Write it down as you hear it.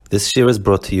This year is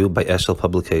brought to you by Eshel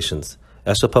Publications.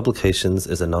 Eshel Publications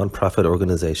is a non-profit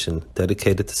organization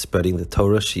dedicated to spreading the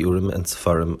Torah, Shiurim, and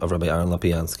Sefarim of Rabbi Aaron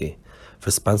Lopiansky. For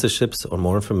sponsorships or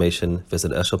more information,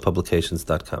 visit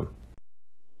eshelpublications.com.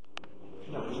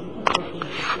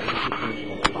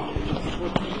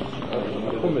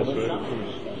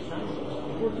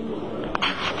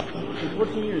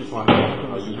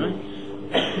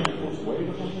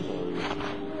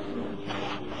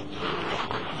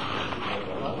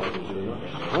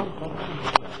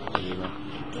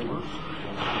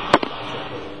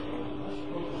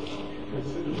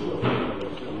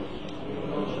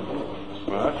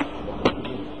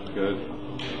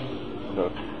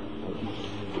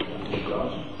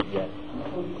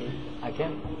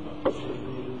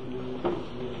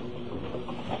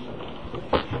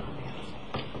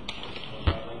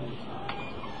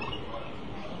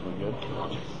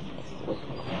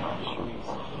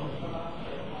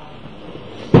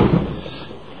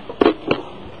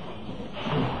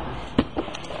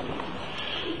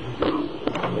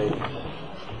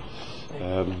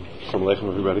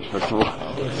 Everybody, first of all,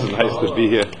 it's nice to be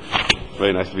here.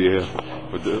 Very nice to be here.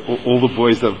 With all the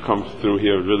boys that have come through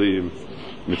here, really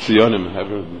mitziyonim,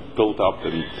 have built up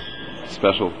and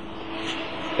special.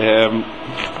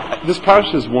 This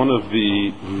parsha is one of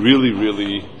the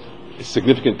really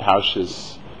significant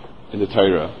parshas in the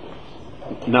Torah.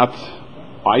 Not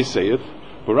I say it,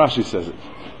 but Rashi says it.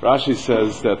 Rashi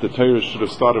says that the Torah should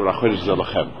have started with HaChodesh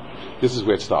HaZeh. This is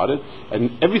where it started,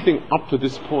 and everything up to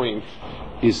this point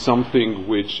is something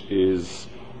which is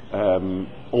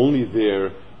only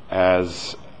there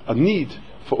as a need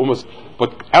for almost.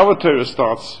 But our Torah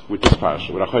starts with this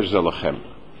parasha, with HaChodesh HaZeh,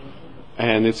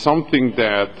 and it's something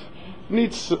that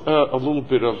needs a little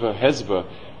bit of a hezbah.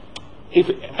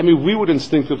 We would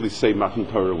instinctively say Matan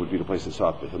Torah would be the place to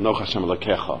start with. Anoch Hashem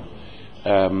Elokecha.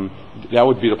 That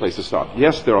would be the place to start.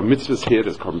 Yes, there are mitzvahs here.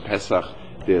 There's Korban Pesach.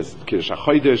 There's Kiddush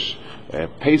HaChodesh,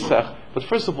 Pesach. But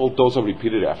first of all, those are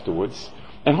repeated afterwards.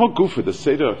 And how gufa the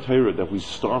Seder Torah that we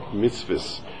start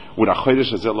mitzvahs with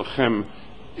HaChodesh HaZeh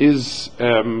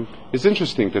is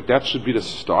interesting. That should be the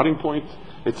starting point.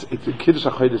 It's Kiddush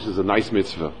HaChodesh is a nice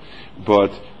mitzvah,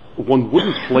 but one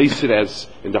wouldn't place it as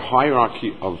in the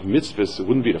hierarchy of mitzvahs. It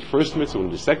wouldn't be the first mitzvah, it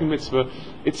wouldn't be the second mitzvah.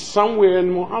 It's somewhere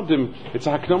in Mu'adim. It's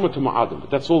a hakdama to Mu'adim, but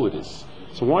that's all it is.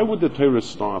 So why would the Torah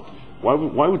start? Why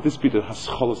would this be the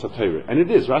Haschalas HaTorah? And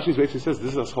it is. Rashi basically says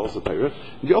this is Haschalas HaTorah.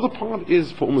 The other part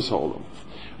is for Umas HaOlam.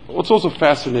 What's also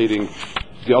fascinating,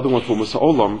 the other one for Umas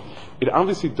HaOlam, it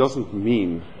obviously doesn't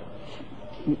mean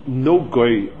no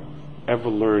guy ever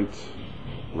learned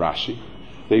Rashi.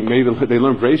 They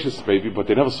learned Bereshis maybe, but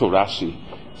they never saw Rashi.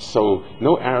 So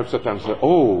no Arab sometimes say,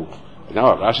 "Oh,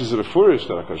 now Rashi's a refurish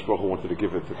that HaKadosh Baruch Hu wanted to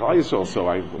give it to Klal Yisrael, so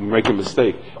I make a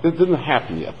mistake." That didn't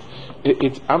happen yet.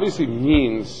 It obviously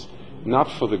means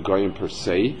not for the Goyim per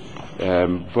se,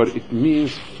 but it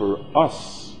means for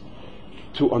us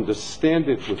to understand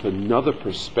it with another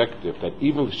perspective, that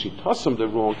even if she does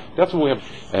something wrong, that's what we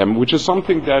have, which is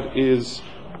something that is,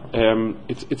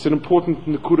 it's an important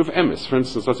Nakud of Emes. For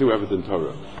instance, let's say we have it in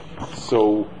Torah.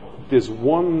 So there's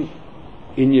one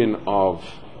inyan of,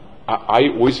 I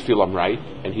always feel I'm right,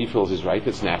 and he feels he's right.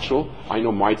 It's natural. I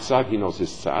know my tzad, he knows his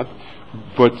tzad.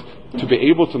 But to be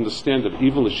able to understand that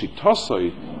even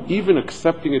l'shitasai, even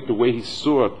accepting it the way he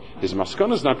saw it, his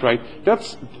maskana is not right.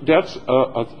 That's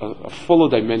a fuller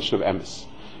dimension of emes.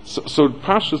 So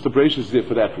Parshas the Bereshis is there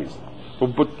for that reason.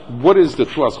 But what is the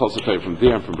Tuas Chosatay from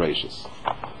there and from Bereshis?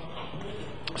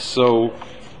 So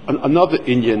another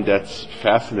inyan that's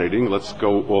fascinating. Let's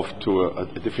go off to a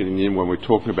different inyan when we're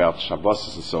talking about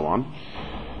Shabbos and so on.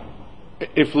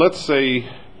 If let's say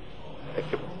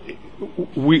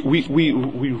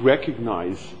we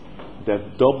recognize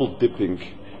that double dipping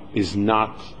is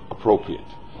not appropriate.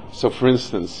 So, for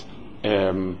instance,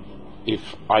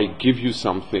 if I give you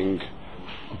something,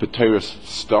 b'teres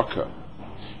tzedakah,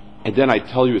 and then I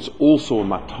tell you it's also a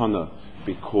matana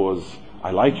because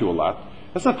I like you a lot,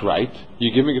 that's not right.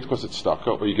 You're giving it because it's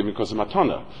tzedakah, or you're giving it because it's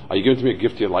matana. Are you giving to me a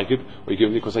gift you like it, or you're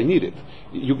giving it because I need it?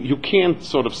 You can't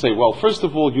sort of say, well, first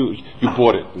of all, you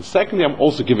bought it, and secondly, I'm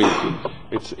also giving it to you.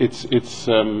 It's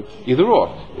either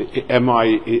or.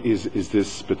 Is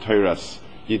this b'teres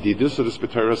yedidus or this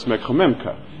b'teres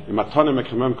mekhamemka? In matana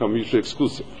mekhamemka are mutually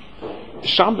exclusive.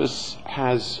 Shabbos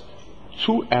has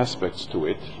two aspects to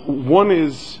it. One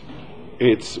is,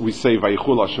 we say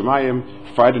Vayichul HaShemayim.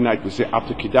 Friday night we say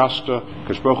Ata Kidashta.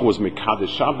 Kadosh Baruch Hu was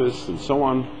Mekadesh Shabbos and so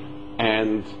on.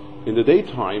 And in the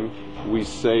daytime we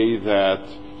say that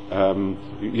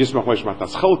Yismach Moish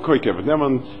Matas Chelkoi Kevet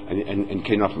Neman and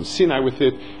came out from Sinai with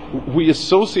it. We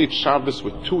associate Shabbos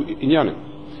with two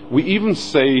inyanim. We even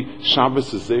say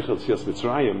Shabbos is Zeichel Tzias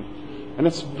Mitzrayim, and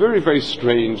it's very, very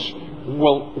strange.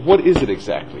 Well, what is it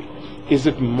exactly? Is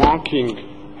it marking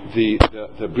the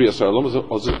Bria Olam,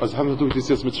 or does it have to do with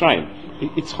Tzias Mitzrayim?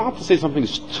 It's hard to say something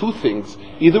is two things,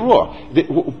 either or.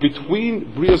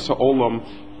 Between Bria Olam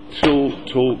till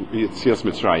Tzias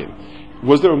Mitzrayim,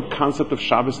 was there a concept of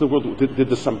Shabbos in the world? Did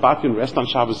the Sambatyon rest on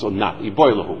Shabbos or not?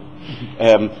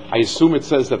 I assume it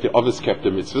says that the others kept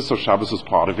the mitzvah, so Shabbos was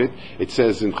part of it. It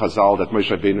says in Chazal that Moshe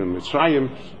Rabbeinu in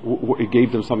Mitzrayim it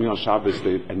gave them something on Shabbos,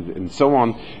 and so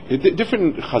on.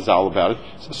 Different Chazal about it.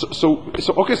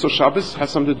 So Shabbos has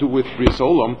something to do with Bris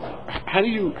Olam. How do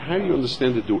you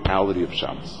understand the duality of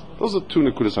Shabbos? Those are two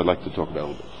nekudas I'd like to talk about a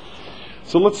little bit.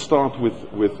 So let's start with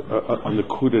a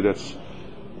nekuda that's.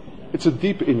 It's a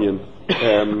deep inyan,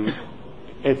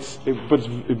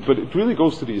 but it really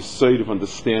goes to the side of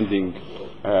understanding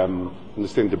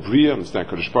the Bria,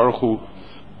 understanding HaKadosh Baruch Hu.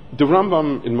 The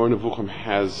Rambam in Moreh Nevuchim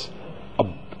has a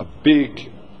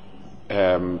big,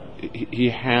 he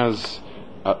has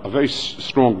a very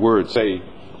strong word say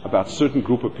about certain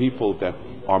group of people that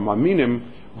are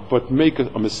maminim, but make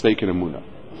a mistake in emunah.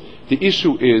 The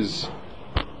issue is,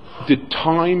 did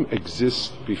time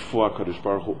exist before HaKadosh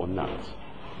Baruch Hu or not?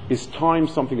 Is time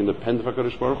something independent of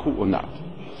HaKadosh Baruch Hu or not?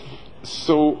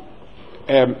 So,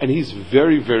 and he's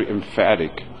very, very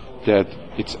emphatic that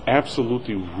it's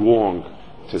absolutely wrong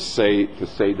to say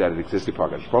that it exists before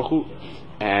HaKadosh Baruch Hu,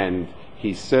 and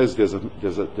he says there's a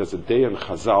day in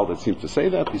Chazal that seems to say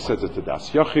that. He says it's a das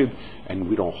yachid, and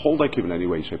we don't hold like him in any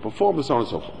way, shape, or form, and so on and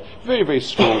so forth. Very, very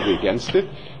strongly against it.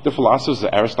 The philosophers,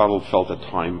 Aristotle, felt that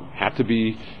time had to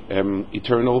be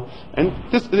eternal, and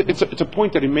it's a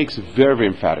point that he makes very, very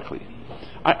emphatically.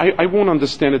 I won't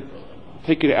understand it,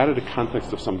 take it out of the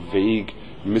context of some vague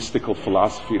mystical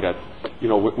philosophy that,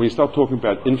 when you start talking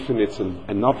about infinites and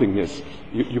nothingness,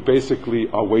 you basically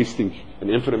are wasting an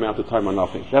infinite amount of time on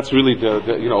nothing. That's really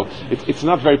it's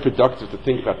not very productive to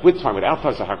think about with time, without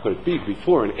time, so how could it be,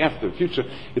 before and after, the future.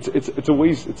 It's a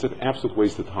waste, it's an absolute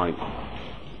waste of time.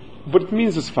 But it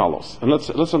means as follows, and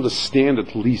let's understand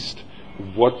at least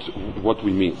what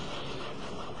we mean.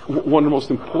 One of the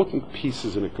most important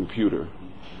pieces in a computer,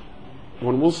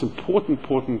 one of the most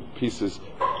important pieces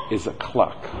is a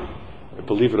clock.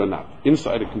 Believe it or not,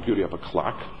 inside a computer you have a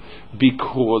clock,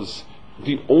 because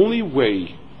the only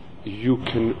way you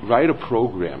can write a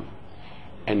program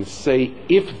and say,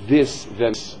 if this,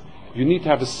 then you need to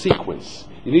have a sequence.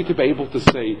 You need to be able to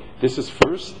say, this is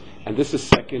first, and this is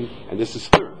second, and this is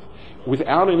third.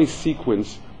 Without any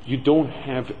sequence, you don't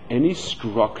have any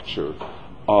structure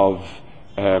of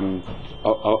a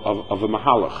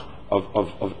mahalach,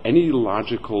 of any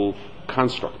logical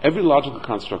construct. Every logical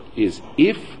construct is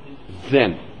if,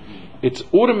 then. It's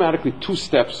automatically two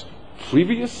steps,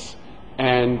 previous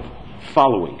and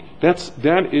following.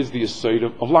 That is the aside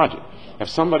of logic. If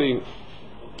somebody,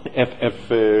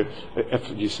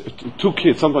 two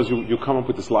kids, sometimes you come up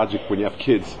with this logic when you have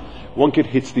kids. One kid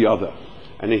hits the other,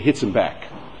 and he hits him back.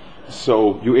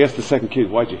 So you ask the second kid,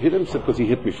 why'd you hit him? He said, because he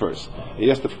hit me first. And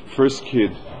you ask the first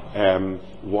kid,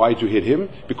 why'd you hit him?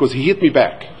 Because he hit me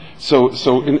back. So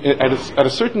at a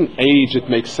certain age it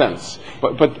makes sense,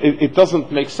 but it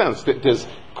doesn't make sense. There's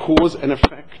cause and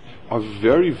effect are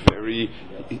very, very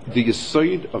the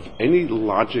yesod of any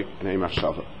logic and any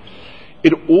machshava.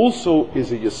 It also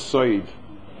is a yesod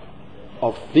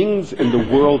of things in the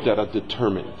world that are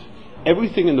determined.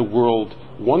 Everything in the world,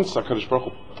 once HaKadosh Baruch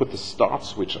Hu put the start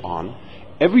switch on,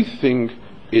 everything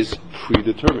is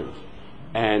predetermined.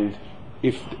 And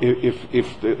if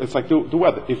it's like the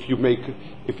weather.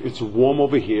 If it's warm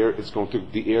over here,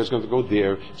 the air is going to go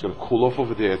there. It's going to cool off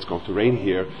over there. It's going to rain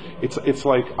here. It's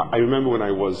like, I remember when I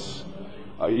was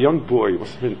a young boy. I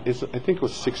think it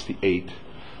was '68.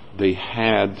 They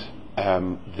had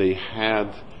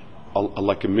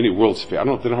like a mini World's Fair.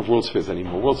 They don't have World's Fairs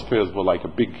anymore. World's Fairs were like a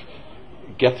big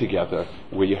get together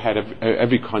where you had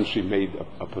every country made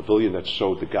a pavilion that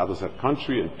showed the gadlus of that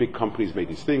country, and big companies made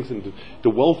these things, and the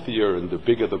wealthier and the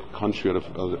bigger the country or the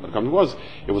company was,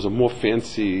 it was a more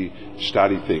fancy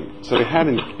study thing. So they had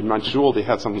in Montreal, they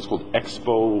had something called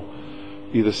Expo,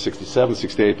 either 67,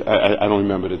 68, I don't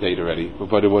remember the date already,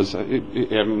 but it was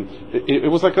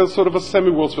like a sort of a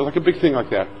semi-World's Fair, like a big thing like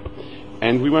that.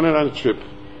 And we went on a trip.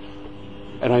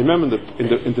 And I remember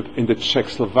in the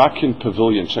Czechoslovakian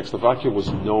pavilion, Czechoslovakia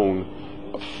was known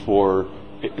for,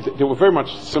 they were very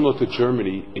much similar to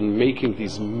Germany in making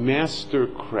these master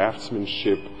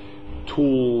craftsmanship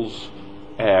tools,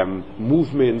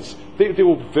 movements. They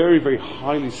were very, very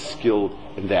highly skilled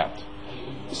in that.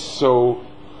 So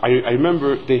I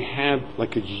remember they had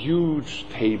like a huge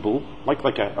table,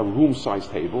 like a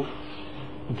room-sized table.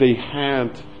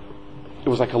 it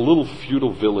was like a little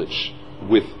feudal village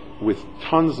with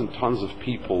tons and tons of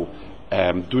people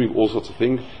doing all sorts of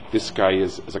things. This guy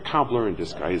is a cobbler, and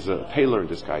this guy is a tailor, and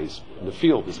this guy is in the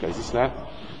field, this guy is this and that.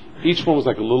 Each one was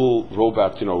like a little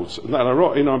robot,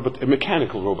 but a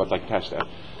mechanical robot like attached to that.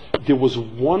 There was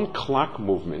one clock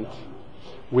movement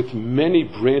with many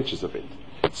branches of it.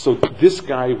 So this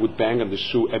guy would bang on the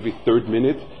shoe every third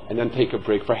minute and then take a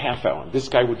break for a half hour. This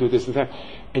guy would do this and that.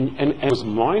 And it was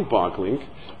mind-boggling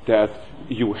that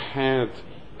you had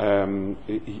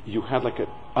like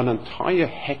an entire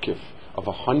hekif of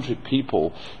 100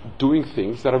 people doing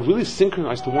things that are really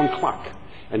synchronized to one clock.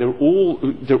 And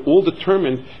they're all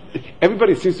determined.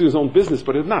 Everybody seems to do his own business,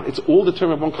 but it's not. It's all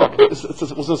determined by one clock. It was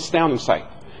an astounding sight.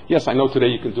 Yes, I know today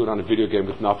you can do it on a video game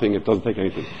with nothing. It doesn't take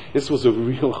anything. This was a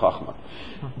real chachma.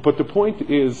 But the point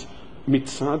is,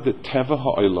 mitzad the teva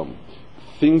ha'olam,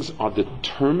 things are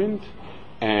determined,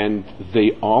 and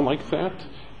they are like that.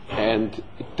 And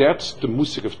that's the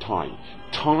musik of time.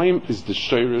 Time is the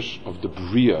sheirish of the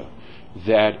bria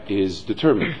that is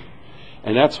determined,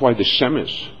 and that's why the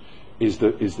shemesh is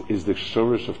the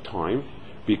sheirish of time,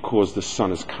 because the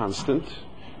sun is constant,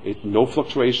 no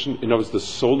fluctuation. In other words, the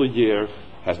solar year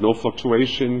has no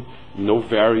fluctuation, no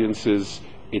variances.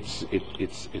 It's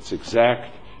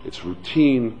exact. It's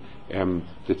routine.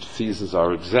 The seasons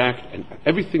are exact, and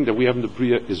everything that we have in the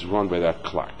bria is run by that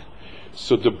clock.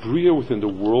 So the bria within the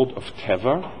world of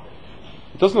teva,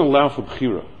 it doesn't allow for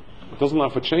bechira. It doesn't allow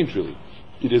for change, really.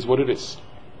 It is what it is.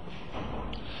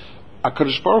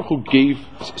 HaKadosh Baruch Hu gave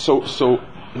so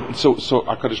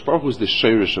HaKadosh Baruch Hu is the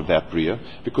sheirish of that bria,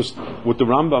 because why the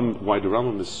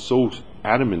Rambam is so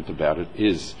adamant about it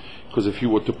is because if you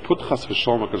were to put Chas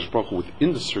v'Shalom HaKadosh Baruch Hu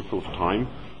within the circle of time,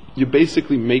 you're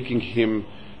basically making him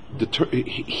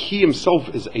he himself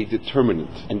is a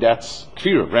determinant, and that's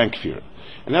kfira, rank kfira.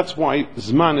 And that's why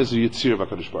Zman is a Yitzir of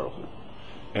HaKadosh Baruch Hu.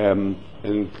 And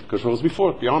HaKadosh Baruch Hu is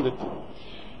before it, beyond it.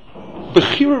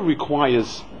 Bechira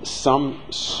requires some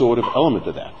sort of element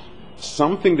of that.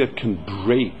 Something that can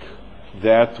break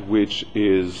that which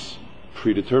is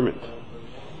predetermined.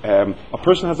 A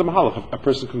person has a mahalach. A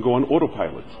person can go on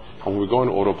autopilot. And when we go on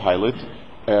autopilot,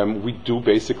 we do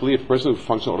basically, if a person who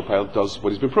functions on autopilot does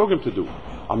what he's been programmed to do.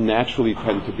 I naturally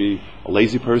tend to be a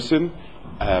lazy person.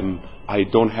 I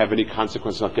don't have any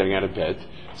consequences of getting out of bed,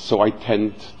 so I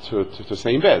tend to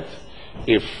stay in bed.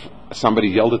 If somebody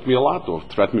yelled at me a lot or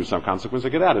threatened me with some consequence, I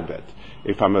get out of bed.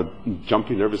 If I'm a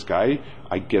jumpy, nervous guy,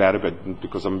 I get out of bed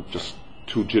because I'm just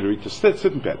too jittery to sit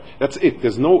in bed. That's it.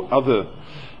 There's no other.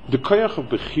 The koyach of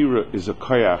Bechira is a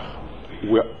koyach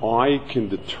where I can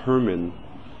determine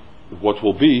what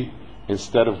will be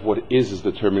instead of what is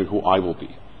determining who I will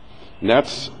be. And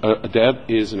that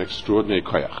is an extraordinary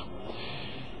koyach.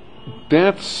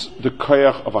 That's the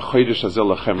koyach of HaChodesh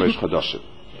HaZeh Lachem Reish Chodashim.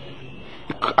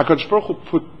 HaKadosh Baruch Hu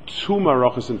put two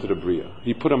marachas into the bria.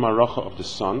 He put a maracha of the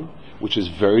sun, which is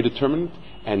very determined,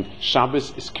 and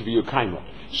Shabbos is kviyu kaima.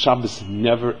 Shabbos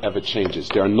never ever changes.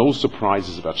 There are no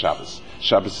surprises about Shabbos.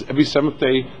 Shabbos, every seventh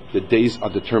day, the days are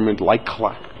determined like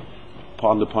clock.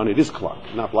 Pardon the pun, it is clock.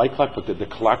 Not like clock, but the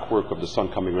clockwork of the sun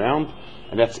coming round,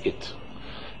 and that's it.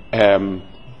 And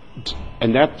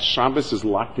that Shabbos is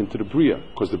locked into the bria,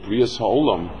 because the bria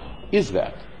Ha'olam is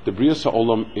that. The bria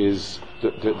Ha'olam is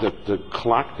the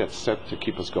clock that's set to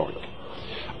keep us going.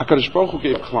 HaKadosh Baruch Hu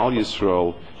gave Klal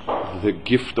Yisrael the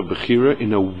gift of Bechira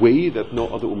in a way that no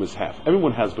other ummas have.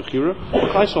 Everyone has Bechira, but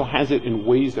Klal Yisrael has it in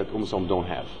ways that ummas don't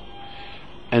have.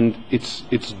 And the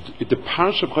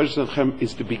Parsha of Chodesh Lechem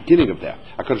is the beginning of that.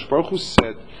 HaKadosh Baruch Hu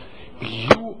said,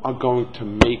 you are going to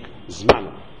make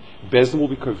Zman. Bezim will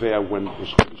be Kaveh when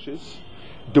Rosh Chodesh is.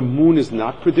 The moon is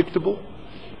not predictable.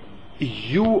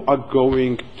 You are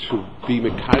going to be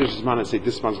Mekadosh Zman and say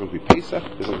this month is going to be Pesach,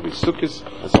 this is going to be Sukkot,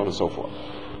 and so on and so forth.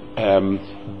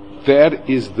 That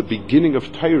is the beginning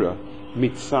of Torah,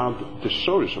 mitzad the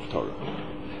shorish of Torah.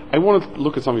 I want to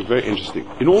look at something very interesting.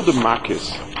 In all the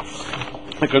Makkos,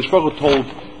 HaKadosh Baruch Hu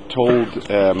told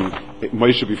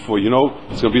Moshe before, it's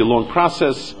going to be a long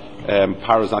process.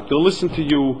 Paro is not going to listen to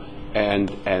you, and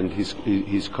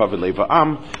he's covered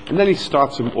Leva'am, and then he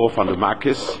starts him off on the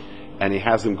Makkos, and he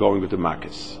has him going with the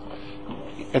Makkos.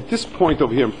 At this point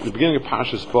over here, at the beginning of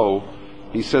Parshas Bo,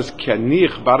 he says,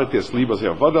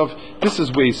 this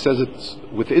is where he says it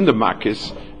within the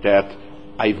Makkos, that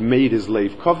I've made his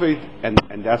lave covered, and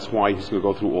that's why he's going to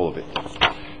go through all of it.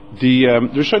 The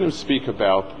Rishonim speak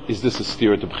about, is this a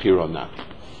steer to Bechira or not?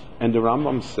 And the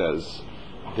Rambam says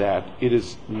that it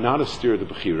is not a steer to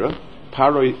Bechira.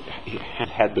 Paro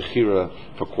had Bechira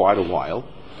for quite a while,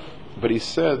 but he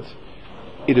said,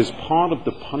 it is part of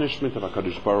the punishment of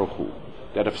HaKadosh Baruch Hu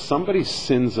that if somebody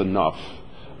sins enough,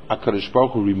 HaKadosh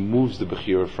Baruch Hu removes the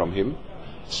Bechira from him.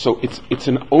 So it's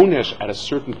an onesh at a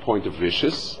certain point of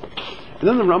vicious. And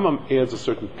then the Rambam adds a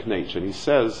certain knech, and he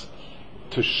says,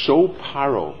 to show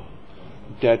Paro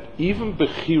that even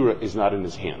Bechira is not in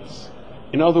his hands.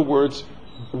 In other words,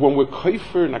 when we're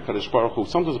kaifer in HaKadosh Baruch Hu,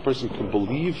 sometimes a person can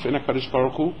believe in HaKadosh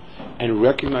Baruch Hu and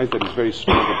recognize that he's very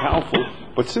strong and powerful,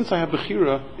 but since I have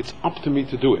Bechira, it's up to me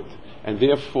to do it. And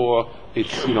therefore,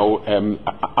 it's,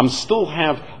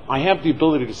 I have the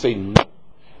ability to say no.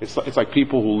 It's like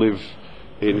people who live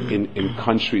in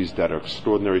countries that are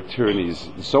extraordinary tyrannies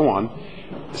and so on.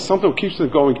 Something that keeps them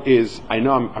going is, I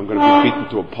know I'm going to be beaten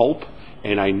to a pulp,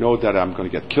 and I know that I'm going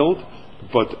to get killed,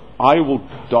 but I will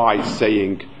die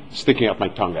sticking out my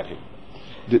tongue at him.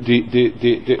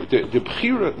 The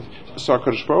Bechira, so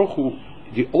HaKadosh Baruch Hu,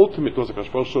 the ultimate was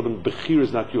HaKadosh Baruch Hu showed him, Bechira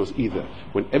is not yours either.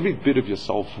 When every bit of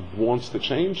yourself wants to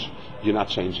change, you're not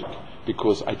changing,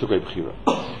 because I took a Bechira.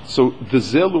 So the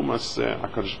Zelumas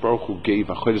HaKadosh Baruch Hu gave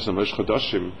HaChodesh and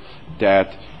HaChodeshim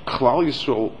that Klal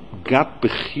Yisrael got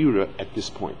Bechira at this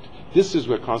point. This is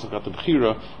where Klal got the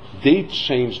Bechira. They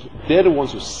changed. They're the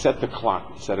ones who set the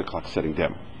clock setting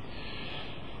them.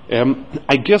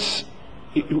 I guess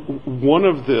one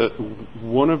of the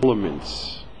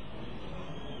elements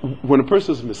when a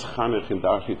person is mischanech in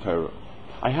Darchei Torah,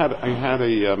 I had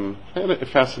a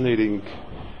fascinating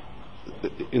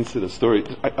incident story.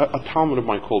 A Talmud of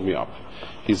mine called me up.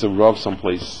 He's a Rav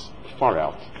someplace far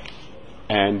out,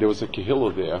 and there was a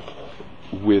kehillah there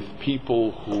with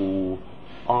people who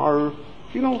are,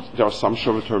 there are some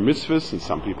Shavei Torah mitzvahs and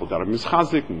some people that are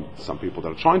mischazik and some people that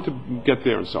are trying to get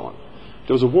there and so on.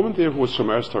 There was a woman there who was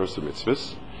Shomer Torah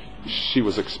mitzvahs. She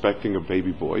was expecting a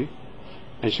baby boy,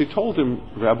 and she told him,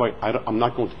 Rabbi, I'm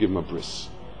not going to give him a bris.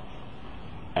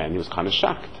 And he was kind of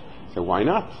shocked. He said, why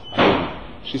not?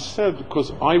 She said,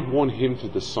 because I want him to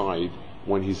decide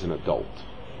when he's an adult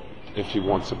if he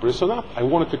wants a bris or not. I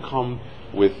want it to come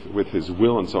with his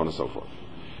will and so on and so forth.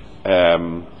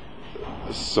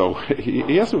 So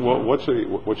he asked me, what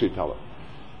should he tell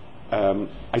her?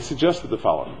 I suggested the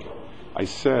following. I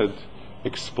said,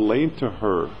 explain to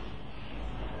her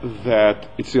that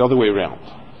it's the other way around.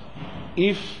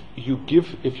 If you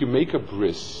make a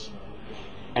bris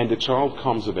and the child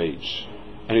comes of age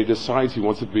and he decides he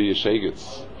wants to be a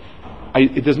shegitz,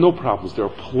 there's no problems. There are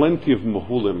plenty of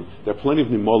mahulim, there are plenty of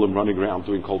nimolim running around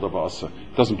doing kol davasa.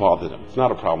 It doesn't bother them. It's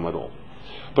not a problem at all.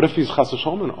 But if he's chas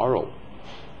v'shalom and aral,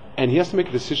 and he has to make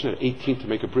a decision at 18 to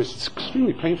make a bris, it's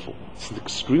extremely painful. It's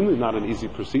extremely not an easy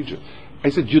procedure. I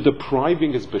said, you're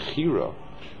depriving his bechira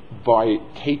by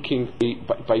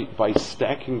by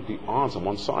stacking the odds on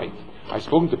one side. I've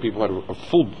spoken to people who had a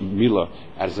full milah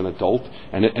as an adult,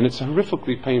 and it's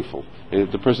horrifically painful.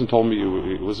 The person told me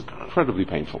it was incredibly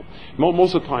painful.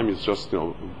 Most of the time, it's just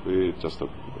just a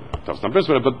tough numbers,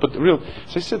 but real.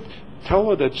 So I said, tell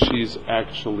her that she's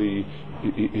actually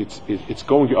it's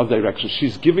going the other direction.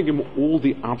 She's giving him all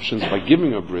the options by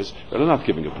giving a bris, but they're not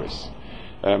giving a bris.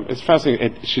 It's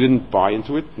fascinating. She didn't buy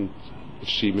into it, and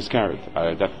she miscarried.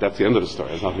 That's the end of the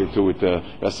story. It has nothing to do with the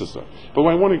rest of the story. But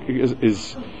what I want to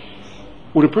is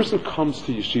when a person comes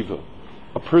to yeshiva,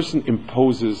 a person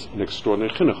imposes an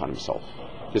extraordinary chinuch on himself.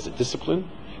 There's a discipline.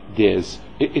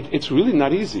 It's really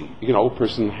not easy. A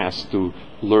person has to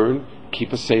learn,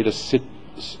 keep a seder, sit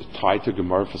tied to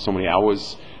Gemara for so many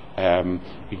hours.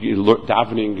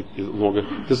 Davening longer.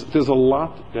 There's a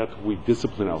lot that we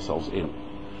discipline ourselves in.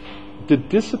 The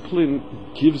discipline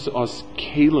gives us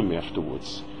kalim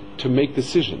afterwards to make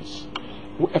decisions.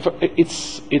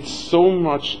 It's so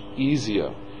much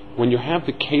easier when you have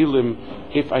the kalim.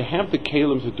 If I have the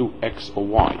kalim to do X or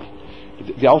Y,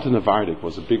 the Alter Navardik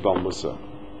was a big Bal Musa,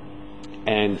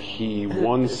 and he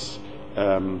once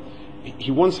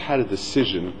had a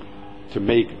decision to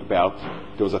make about,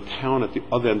 there was a town at the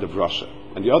other end of Russia,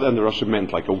 and the other end of Russia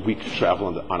meant like a week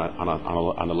travel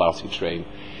on a lousy train,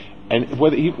 and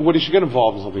whether he should get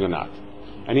involved in something or not,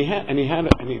 and he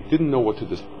didn't know what to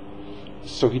do.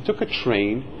 So he took a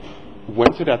train,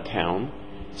 went to that town,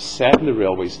 sat in the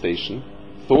railway station,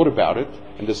 thought about it,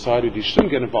 and decided he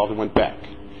shouldn't get involved, and went back.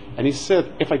 And he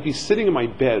said, if I'd be sitting in my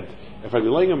bed, if I'd be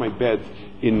laying in my bed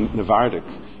in Navardik,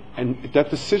 and that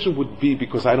decision would be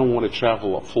because I don't want to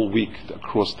travel a full week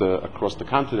across the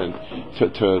continent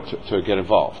to get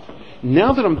involved.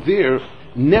 Now that I'm there,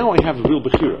 now I have the real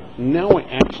Bechira. Now I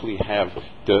actually have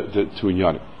the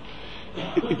Tuinyanim.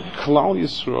 Klal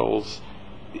Yisrael's,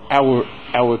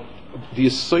 the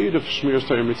aside of Shmiras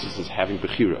Torah Mitzvahs is having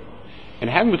Bechira. And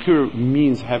having Bechira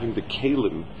means having the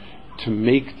kalim to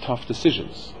make tough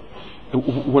decisions.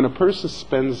 When a person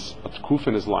spends a tkuf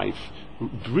in his life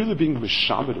really being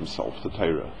mishabed himself to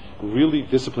Torah, really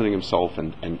disciplining himself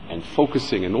and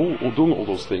focusing and all doing all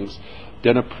those things,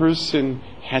 then a person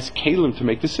has kalim to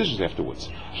make decisions afterwards.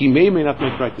 He may or may not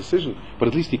make the right decision, but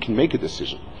at least he can make a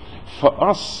decision. For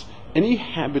us, any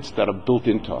habits that are built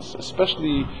into us,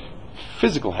 especially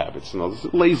physical habits,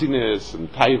 laziness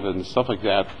and taiva and stuff like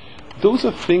that, those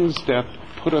are things that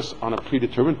put us on a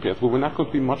predetermined path where we're not going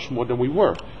to be much more than we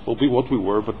were. We'll be what we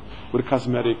were, but with a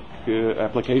cosmetic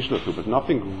application or two, but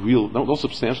nothing real, no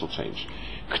substantial change.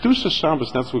 Kedusha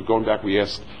Shabbos, that's what going back we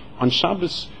asked. On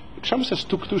Shabbos has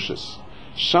two Kedushas.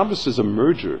 Shabbos is a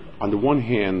merger. On the one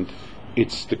hand,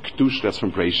 it's the Kedush that's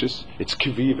from Bereshis, it's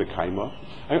Kivi V'Kaima.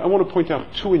 I want to point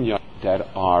out two inyan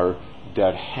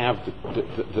that have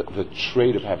the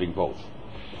trait of having both.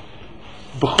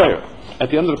 Bechira. At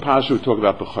the end of the parasha, we talk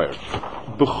about Bechira.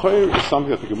 Bechira is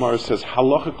something that the Gemara says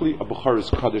halachically a Bechira is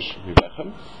Kaddish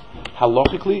Mivechem.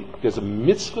 Halachically, there's a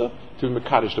mitzvah to be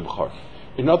Mekadesh the Bechira.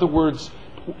 In other words,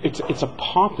 it's a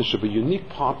partnership, a unique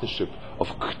partnership of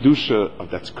Kedusha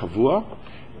that's Kavua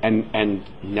and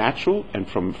natural and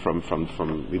from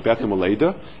Mibet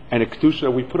Moleda, and a Kedusha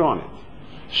that we put on it.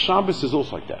 Shabbos is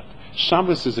also like that.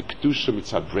 Shabbos is a Kedusha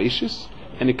mitzad Bereshis,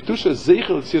 and a Kedusha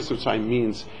Zeichel Tziyas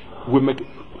means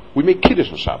we make Kiddush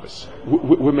on Shabbos.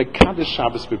 We make Kaddish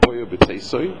Shabbos b'boya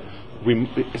b'tzeisoi.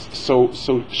 So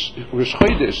Rosh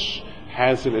Chodesh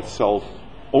has in itself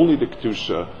only the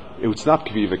Kedusha. It's not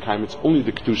Kvi V'Kaim, it's only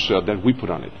the Kedusha that we put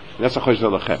on it. And that's a Chodesh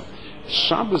Lachem.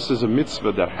 Shabbos is a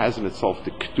mitzvah that has in itself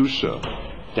the Kedusha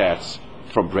that's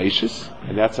from Bereshis,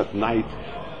 and that's at night.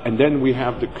 And then we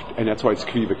have and that's why it's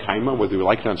Kvi V'Kaima, whether we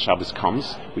like it on Shabbos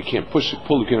comes. We can't push it,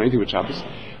 pull, we can't do anything with Shabbos.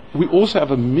 We also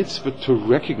have a mitzvah to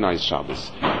recognize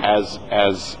Shabbos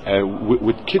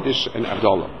with Kiddush and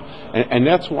Avdallah. And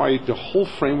that's why the whole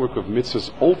framework of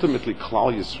mitzvahs, ultimately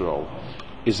Klal Yisrael,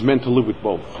 is meant to live with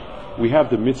both. We have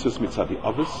the mitzvahs mitzvah the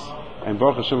others, and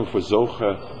Baruch Hashem for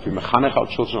Zocha, for Mechanech al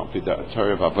children of the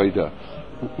Torah of Avodah,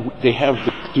 they have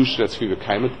the Kedusha that's Kvi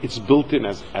V'Kaim. It's built in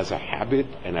as a habit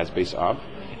and as base av.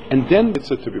 And then it's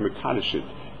to be Mekadesh it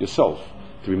yourself,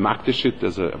 to be Makdish it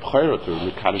as a Bechira, to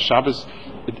be Mekadesh Shabbos.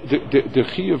 The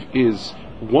chiyuv is,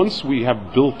 once we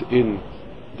have built in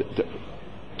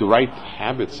the right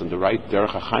habits and the right derech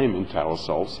hachaim into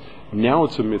ourselves, now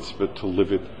it's a mitzvah to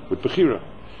live it with Bechira.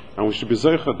 And we should be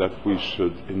zeicha that we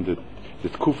should, in the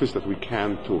tkufis that we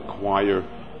can, to acquire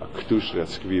a Kedusha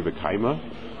that's Kvi V'Kaima,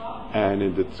 and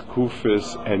in the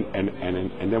tkufis,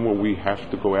 and then when we have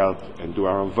to go out and do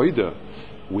our avodah,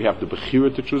 we have the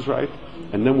Bechira to choose right,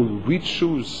 and then we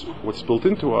re-choose what's built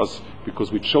into us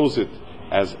because we chose it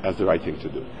as the right thing to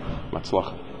do.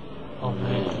 Matzlacha.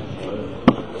 Amen.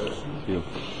 Yeah.